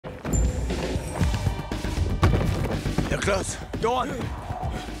close. Go on. Over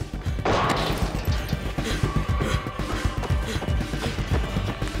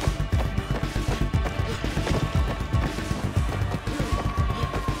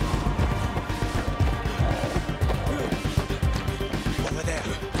there,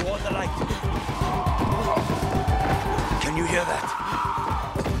 toward the light. Can you hear that?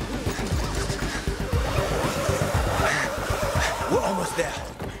 We're almost there.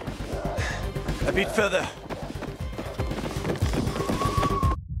 A bit further.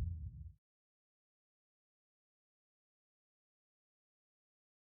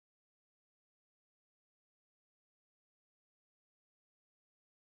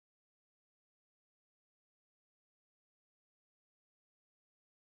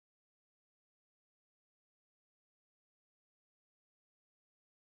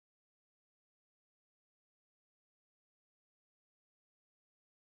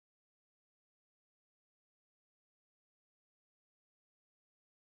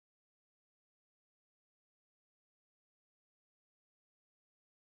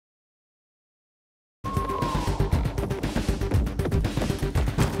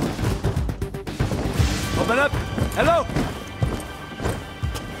 Open up! Hello!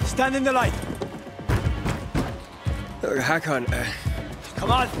 Stand in the light. Hakon,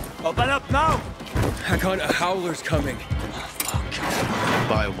 Come on! Open up now! Hakon, a howler's coming.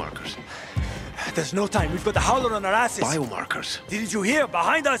 Biomarkers. There's no time. We've got the howler on our asses. Biomarkers. Didn't you hear?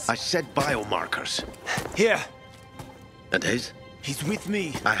 Behind us! I said biomarkers. Here. And his? He's with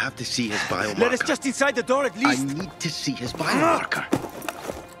me. I have to see his biomarker. Let us just inside the door at I least. need to see his biomarker.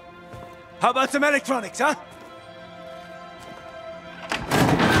 How about some electronics, huh?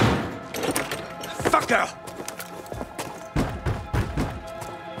 Fucker!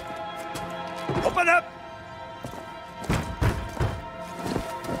 Open up!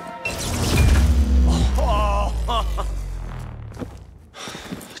 Oh.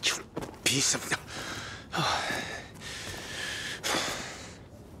 You piece of...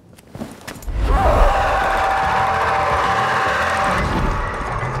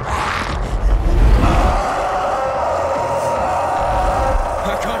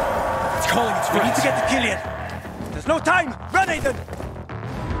 We need to get to Killian. There's no time. Run, Ethan.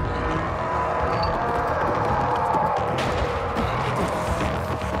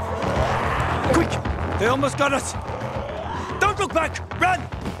 Quick! They almost got us. Don't look back. Run!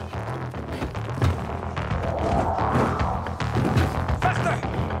 Faster!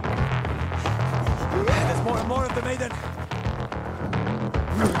 There's more and more of them, Ethan.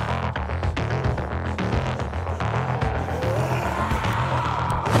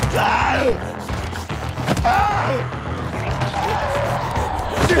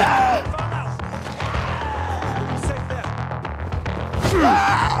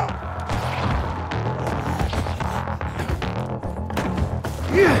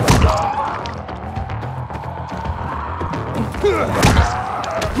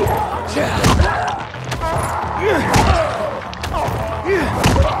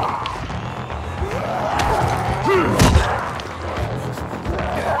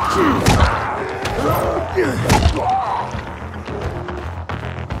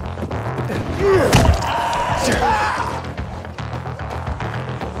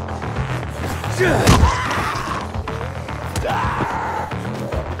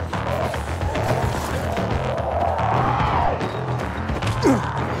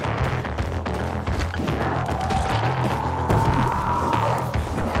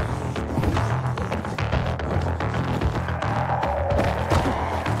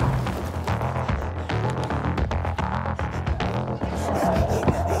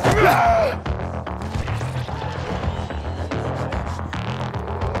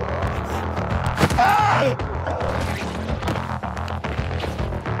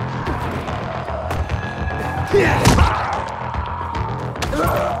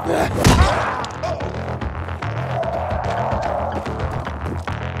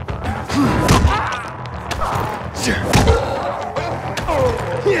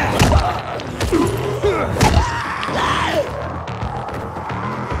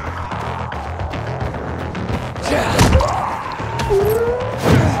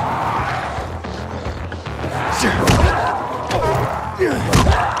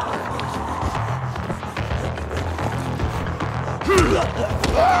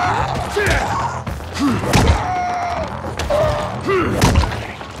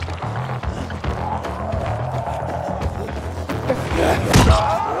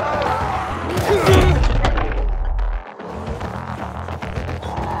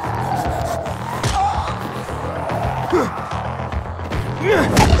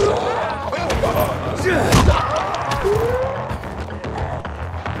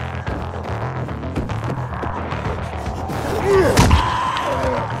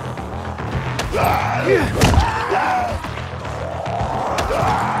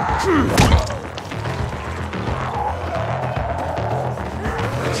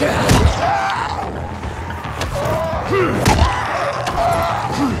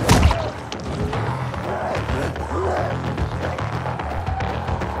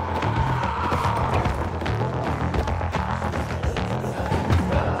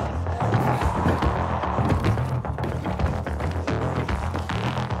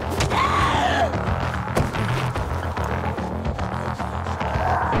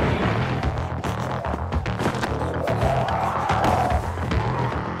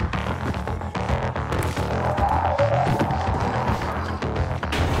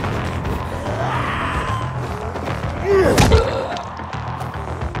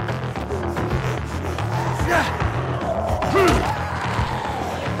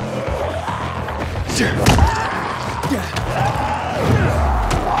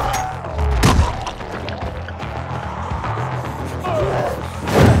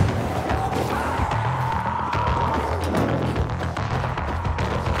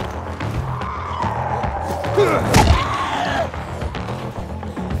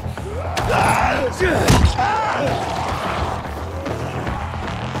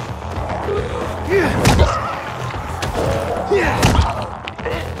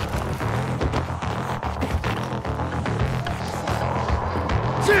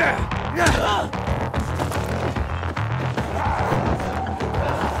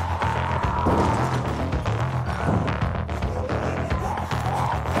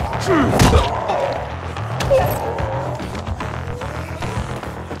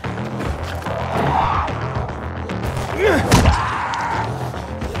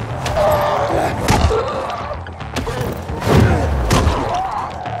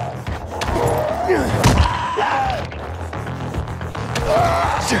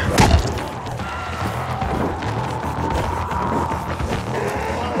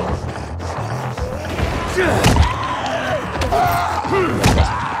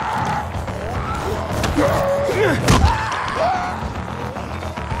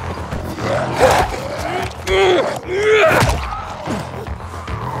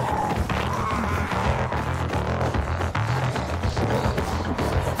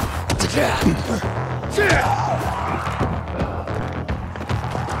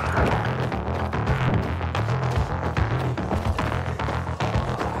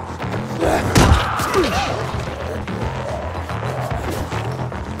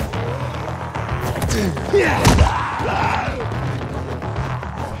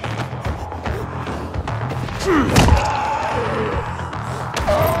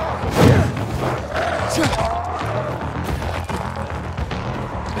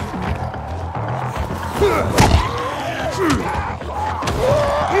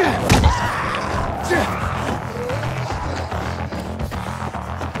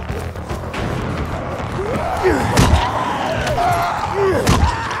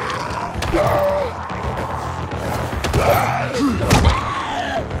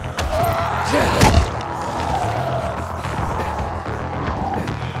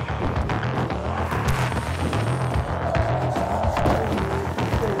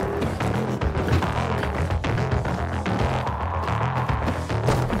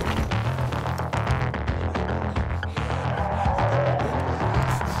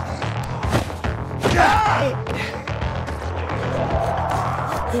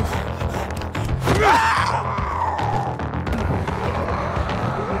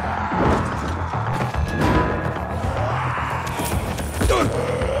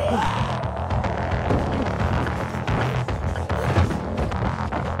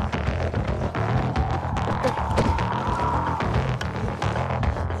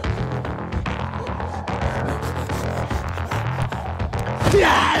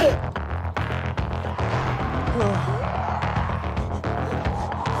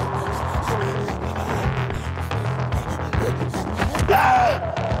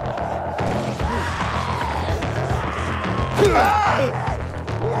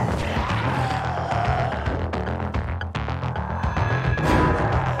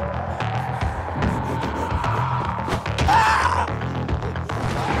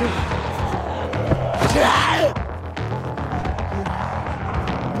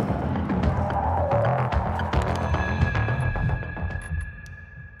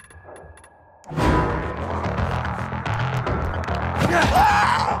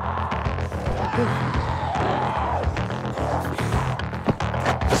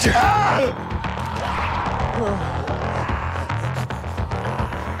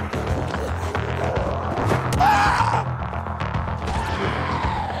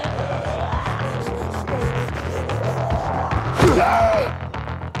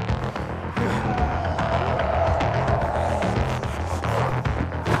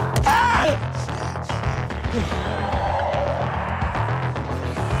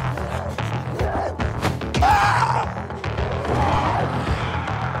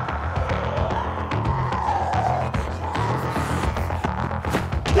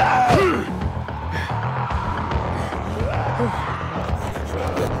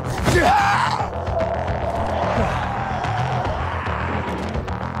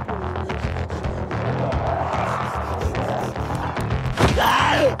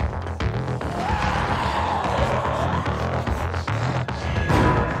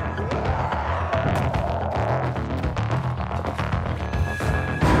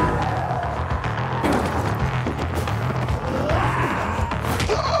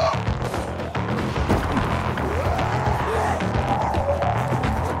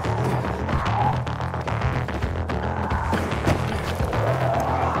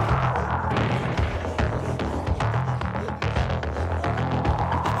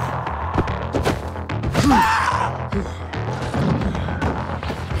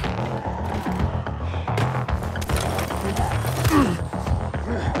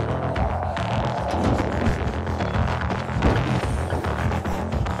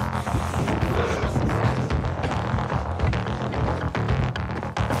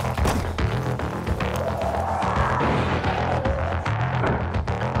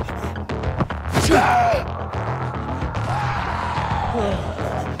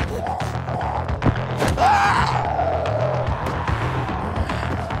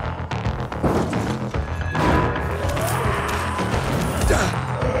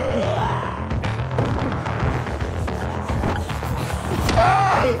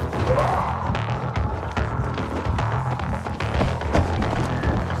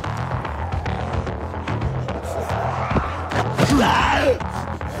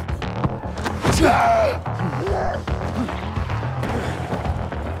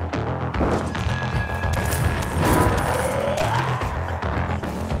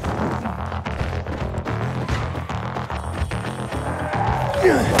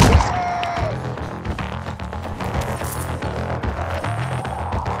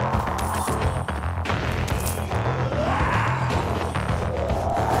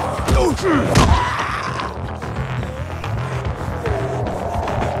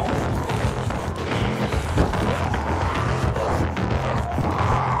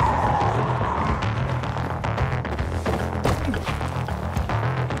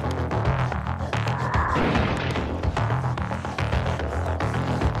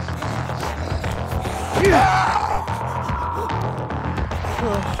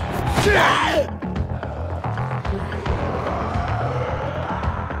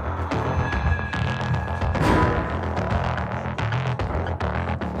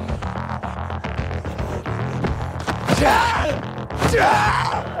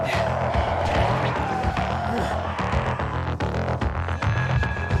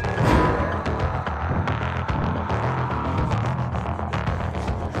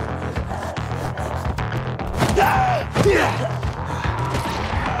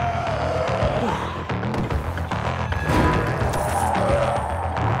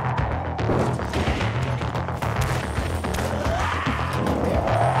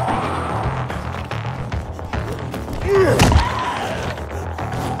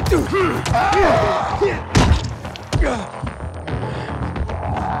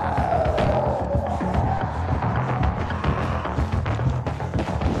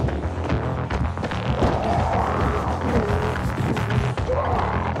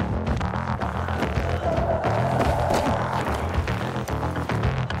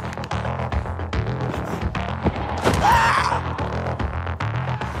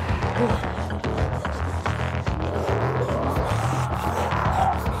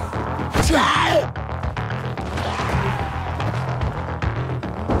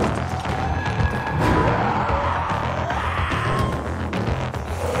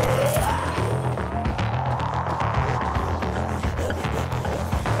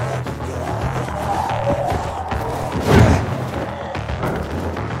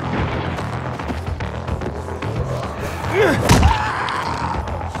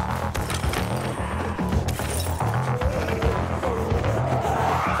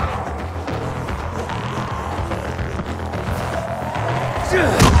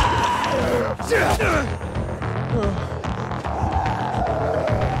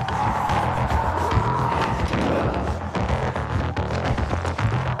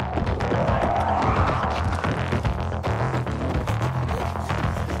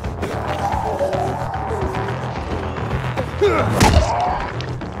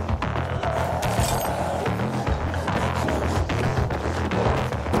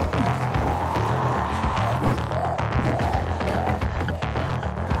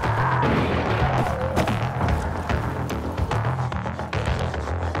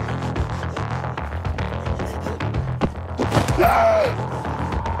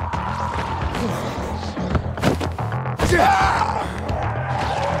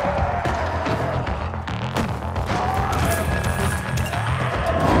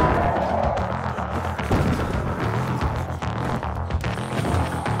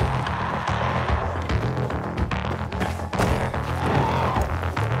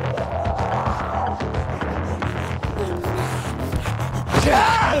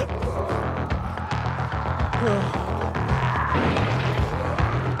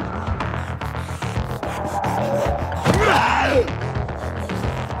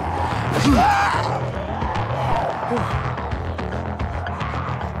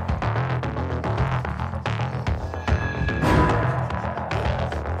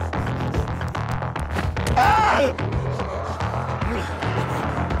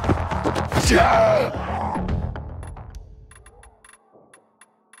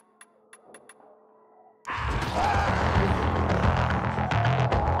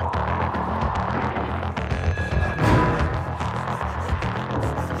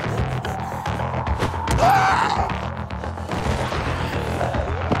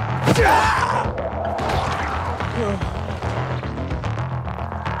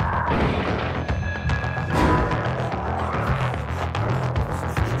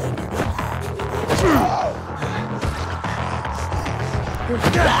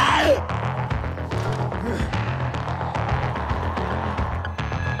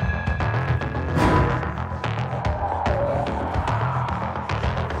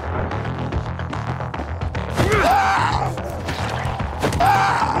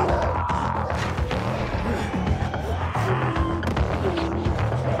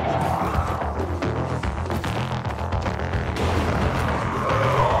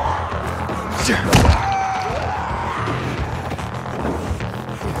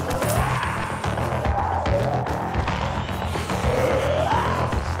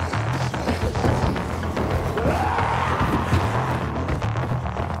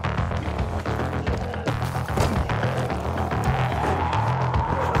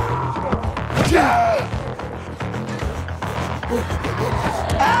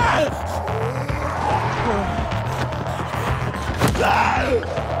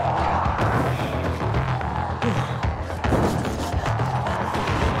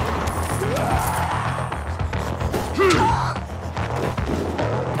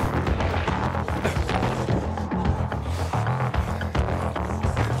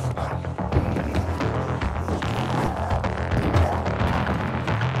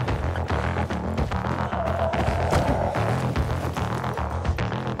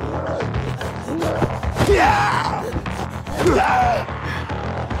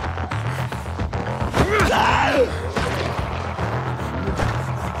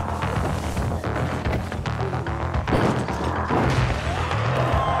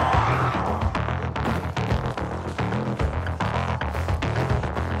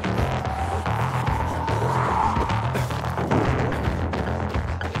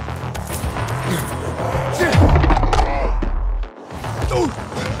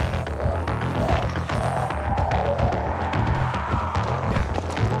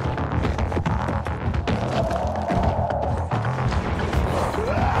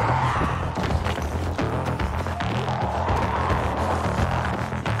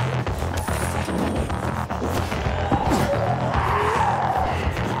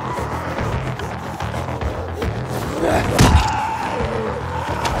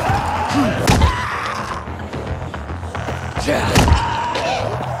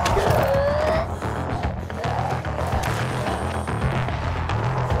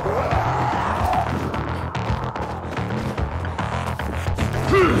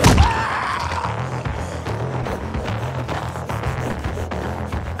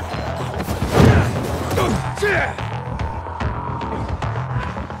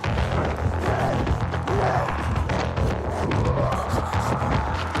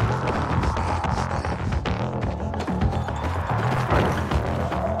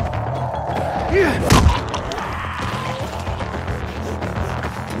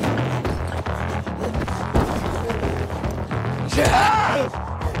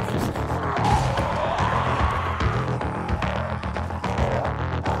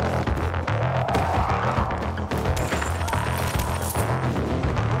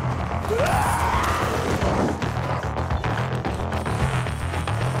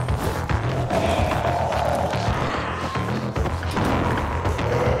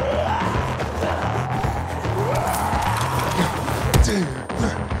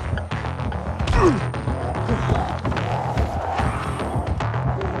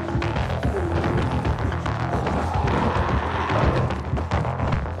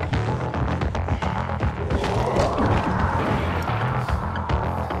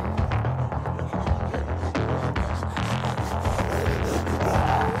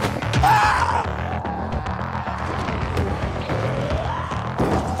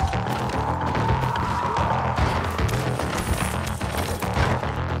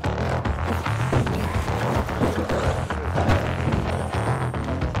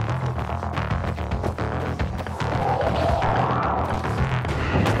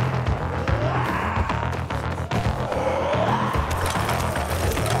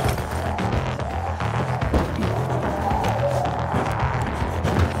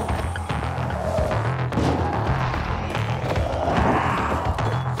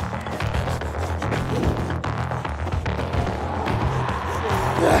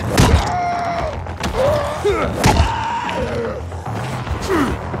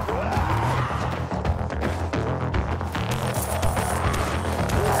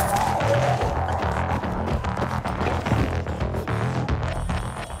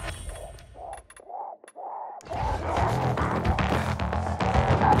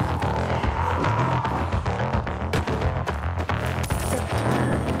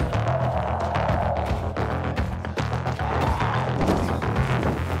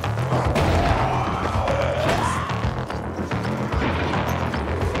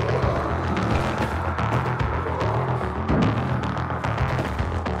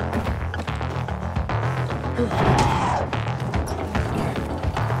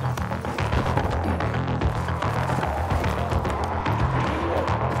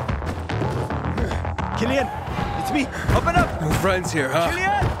 Killian, it's me. Open up. No friends here, huh?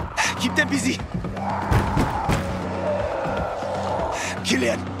 Killian, keep them busy.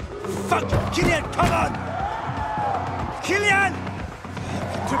 Killian, fuck, Killian, come on. Killian,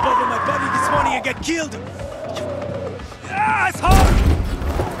 trip over my body this morning and get killed. Asshole!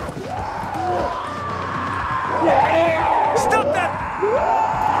 Stop that!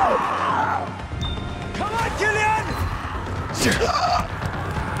 Come on, Killian!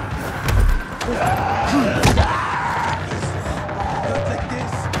 Not like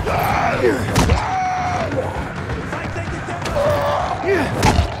this. Fight like the devil.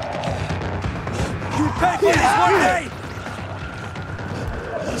 You'll pay for this one day.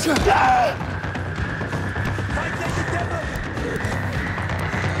 Fight like the devil.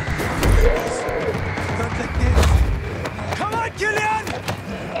 Not like this. Come on, Killian!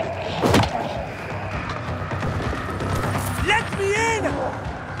 Let me in!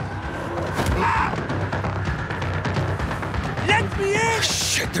 Let me in!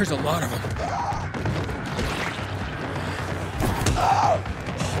 Shit, there's a lot of them.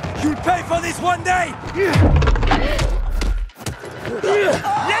 You'll pay for this one day!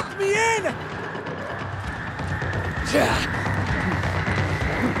 Let me in!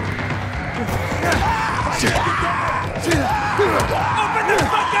 Open the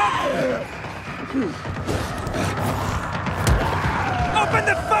fuck up! Open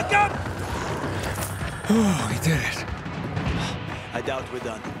the fuck up! Oh, he did it. I doubt we're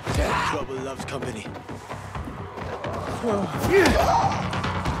done. Trouble loves company.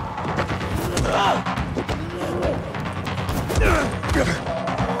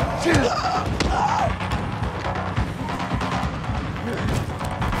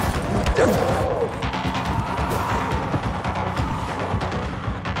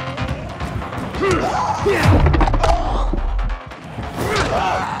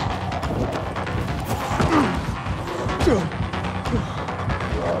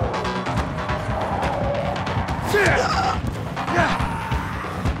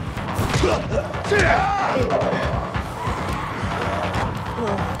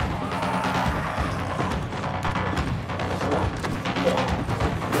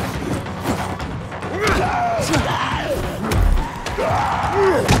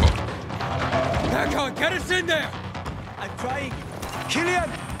 Back on, get us in there! I'm trying. Killian,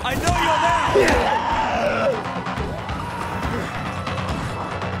 I know you're there!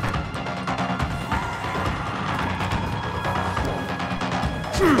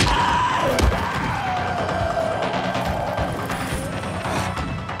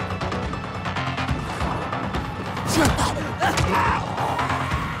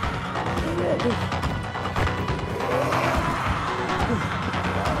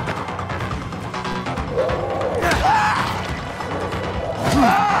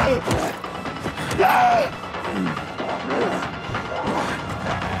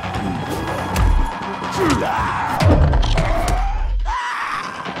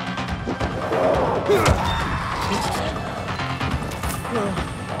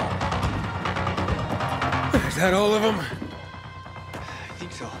 Is that all of them? I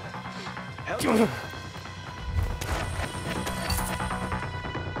think so. Help.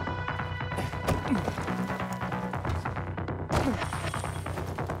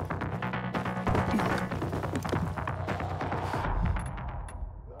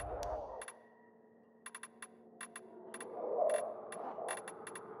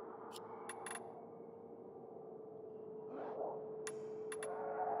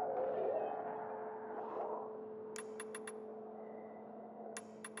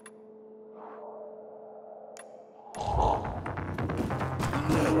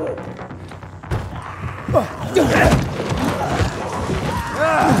 We're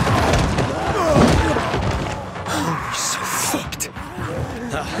so fucked.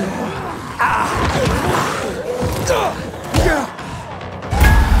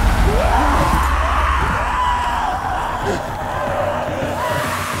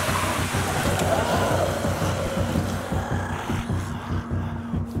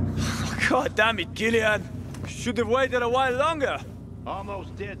 God damn it, Gillian! Should have waited a while longer.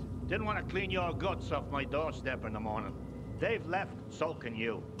 Almost did. Didn't want to clean your guts off my doorstep in the morning. They've left, so can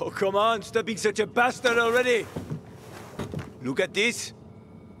you. Oh, come on, stop being such a bastard already. Look at this.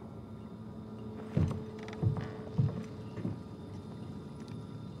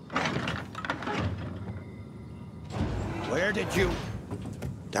 Where did you...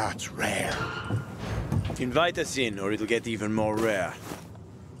 That's rare. Invite us in, or it'll get even more rare.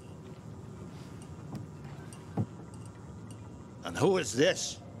 And who is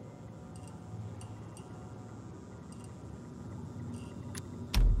this?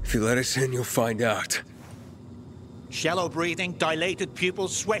 If you let us in, you'll find out. Shallow breathing, dilated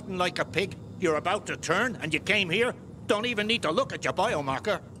pupils, sweating like a pig. You're about to turn, and you came here? Don't even need to look at your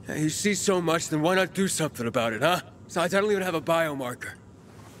biomarker. Hey, you see so much, then why not do something about it, huh? Besides, I don't even have a biomarker.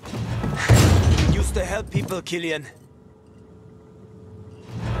 You used to help people, Killian.